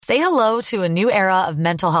Say hello to a new era of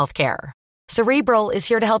mental health care. Cerebral is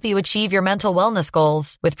here to help you achieve your mental wellness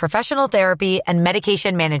goals with professional therapy and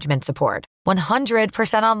medication management support.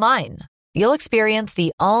 100% online. You'll experience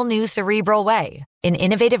the all-new Cerebral Way, an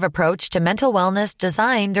innovative approach to mental wellness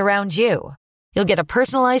designed around you. You'll get a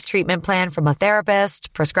personalized treatment plan from a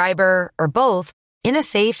therapist, prescriber, or both in a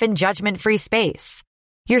safe and judgment-free space.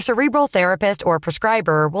 Your Cerebral therapist or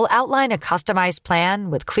prescriber will outline a customized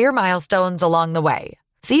plan with clear milestones along the way,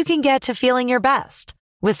 so you can get to feeling your best.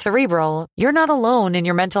 With Cerebral, you're not alone in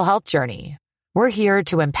your mental health journey. We're here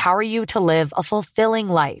to empower you to live a fulfilling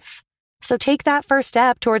life. So take that first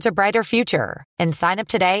step towards a brighter future and sign up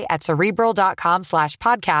today at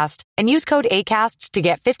Cerebral.com/podcast and use code ACAST to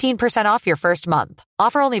get 15% off your first month.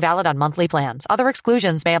 Offer only valid on monthly plans. Other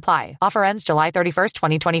exclusions may apply. Offer ends July 31st,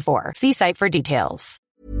 2024. See site for details.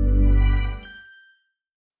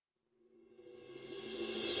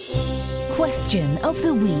 Question of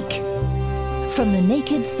the week from the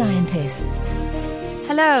Naked Scientists.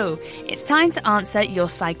 Hello, it's time to answer your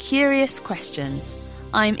Psycurious questions.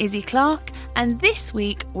 I'm Izzy Clark, and this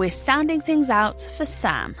week we're sounding things out for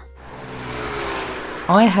Sam.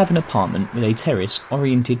 I have an apartment with a terrace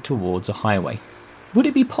oriented towards a highway. Would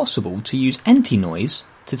it be possible to use anti-noise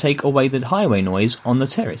to take away the highway noise on the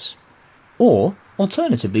terrace? Or,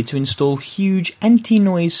 alternatively, to install huge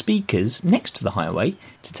anti-noise speakers next to the highway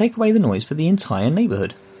to take away the noise for the entire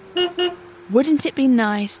neighbourhood? Wouldn't it be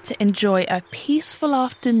nice to enjoy a peaceful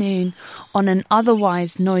afternoon on an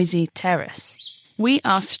otherwise noisy terrace? We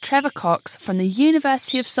asked Trevor Cox from the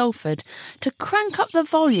University of Salford to crank up the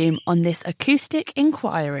volume on this acoustic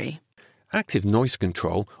inquiry. Active noise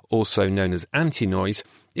control, also known as anti-noise,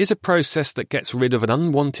 is a process that gets rid of an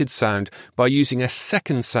unwanted sound by using a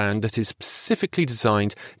second sound that is specifically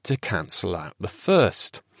designed to cancel out the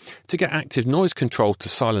first. To get active noise control to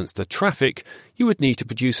silence the traffic, you would need to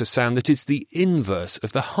produce a sound that is the inverse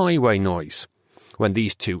of the highway noise. When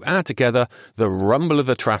these two add together, the rumble of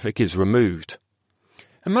the traffic is removed.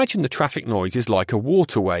 Imagine the traffic noise is like a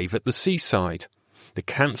water wave at the seaside. The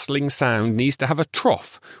cancelling sound needs to have a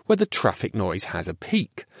trough where the traffic noise has a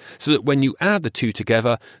peak, so that when you add the two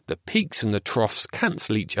together, the peaks and the troughs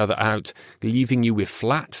cancel each other out, leaving you with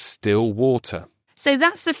flat, still water. So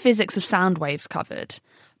that's the physics of sound waves covered.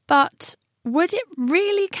 But would it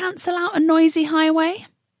really cancel out a noisy highway?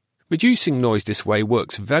 Reducing noise this way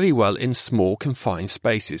works very well in small confined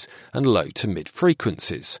spaces and low to mid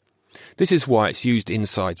frequencies. This is why it's used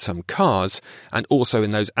inside some cars and also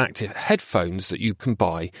in those active headphones that you can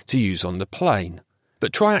buy to use on the plane.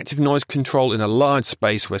 But try active noise control in a large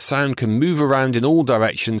space where sound can move around in all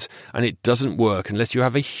directions, and it doesn't work unless you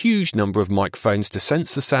have a huge number of microphones to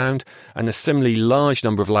sense the sound and a similarly large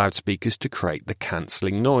number of loudspeakers to create the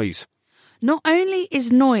cancelling noise. Not only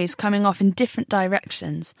is noise coming off in different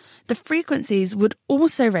directions, the frequencies would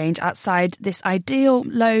also range outside this ideal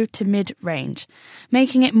low to mid range,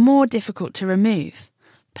 making it more difficult to remove.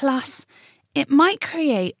 Plus, it might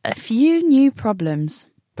create a few new problems.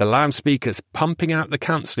 The loudspeakers pumping out the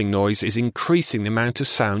cancelling noise is increasing the amount of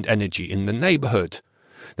sound energy in the neighbourhood.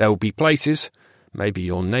 There will be places, maybe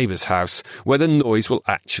your neighbour's house, where the noise will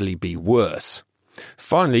actually be worse.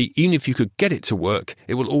 Finally, even if you could get it to work,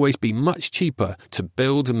 it will always be much cheaper to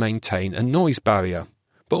build and maintain a noise barrier.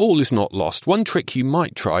 But all is not lost. One trick you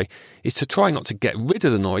might try is to try not to get rid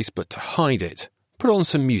of the noise, but to hide it. Put on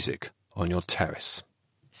some music on your terrace.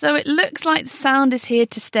 So it looks like the sound is here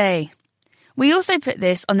to stay. We also put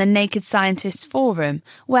this on the Naked Scientists forum,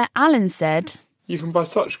 where Alan said, "You can buy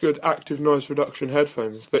such good active noise reduction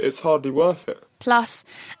headphones that it's hardly worth it." Plus,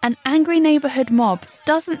 an angry neighbourhood mob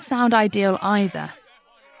doesn't sound ideal either.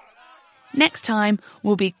 Next time,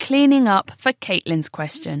 we'll be cleaning up for Caitlin's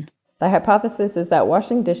question. The hypothesis is that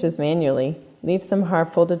washing dishes manually leaves some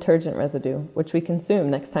harmful detergent residue, which we consume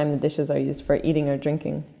next time the dishes are used for eating or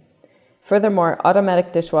drinking. Furthermore,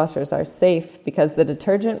 automatic dishwashers are safe because the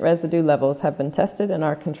detergent residue levels have been tested and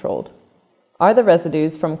are controlled. Are the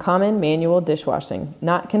residues from common manual dishwashing,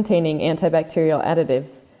 not containing antibacterial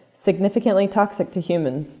additives, significantly toxic to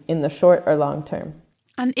humans in the short or long term?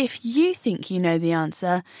 And if you think you know the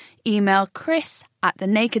answer, email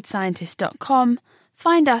chris@thenakedscientist.com,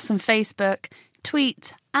 find us on Facebook,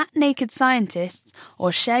 tweet @NakedScientists, or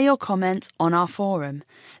share your comments on our forum.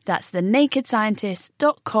 That's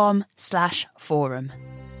thenakedscientist.com/forum.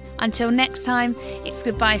 Until next time, it's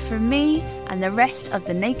goodbye from me and the rest of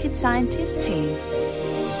the Naked Scientist team.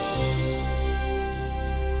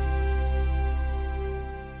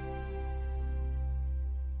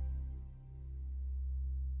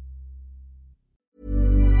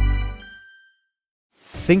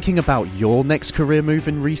 Thinking about your next career move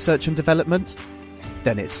in research and development?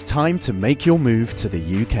 Then it's time to make your move to the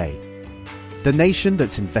UK. The nation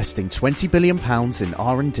that's investing £20 billion in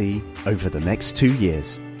R&D over the next 2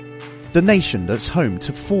 years. The nation that's home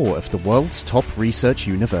to 4 of the world's top research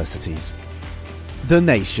universities. The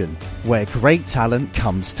nation where great talent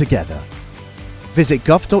comes together. Visit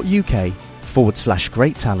gov.uk/great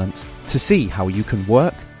talent to see how you can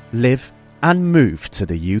work, live and move to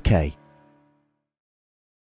the UK.